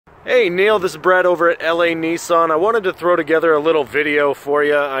Hey Neil, this is Brad over at LA Nissan. I wanted to throw together a little video for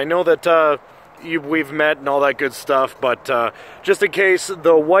you. I know that we've met and all that good stuff, but just in case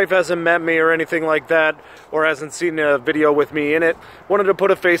the wife hasn't met me or anything like that, or hasn't seen a video with me in it, wanted to put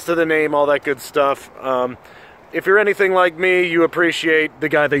a face to the name, all that good stuff. If you're anything like me, you appreciate the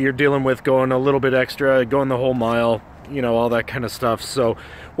guy that you're dealing with going a little bit extra, going the whole mile, you know, all that kind of stuff. So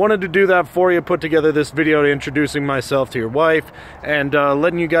wanted to do that for you, put together this video introducing myself to your wife and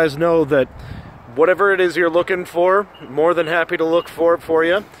letting you guys know that whatever it is you're looking for, more than happy to look for it for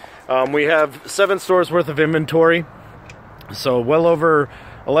you. We have 7 stores worth of inventory, so well over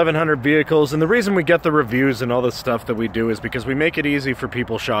 1,100 vehicles, and the reason we get the reviews and all the stuff that we do is because we make it easy for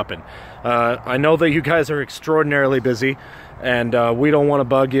people shopping. I know that you guys are extraordinarily busy, and we don't want to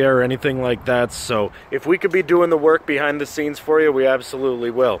bug you or anything like that, so if we could be doing the work behind the scenes for you, we absolutely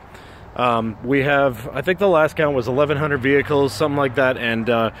will. We have, I think the last count was 1,100 vehicles, something like that,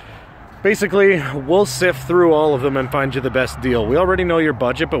 and basically, we'll sift through all of them and find you the best deal. We already know your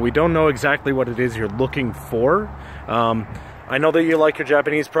budget, but we don't know exactly what it is you're looking for. I know that you like your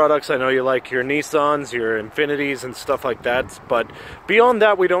Japanese products, I know you like your Nissans, your Infinitis and stuff like that, but beyond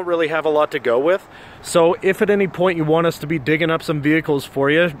that we don't really have a lot to go with. So if at any point you want us to be digging up some vehicles for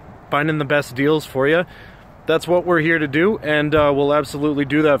you, finding the best deals for you, that's what we're here to do, and we'll absolutely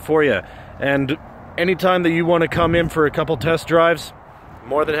do that for you. And anytime that you want to come in for a couple test drives,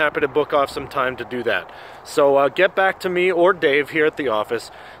 more than happy to book off some time to do that. So get back to me or Dave here at the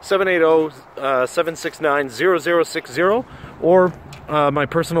office, 780-769-0060, or my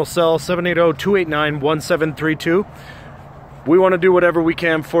personal cell, 780-289-1732. We want to do whatever we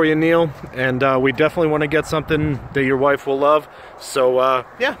can for you, Neil, and we definitely want to get something that your wife will love. So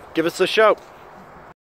yeah, give us a shout.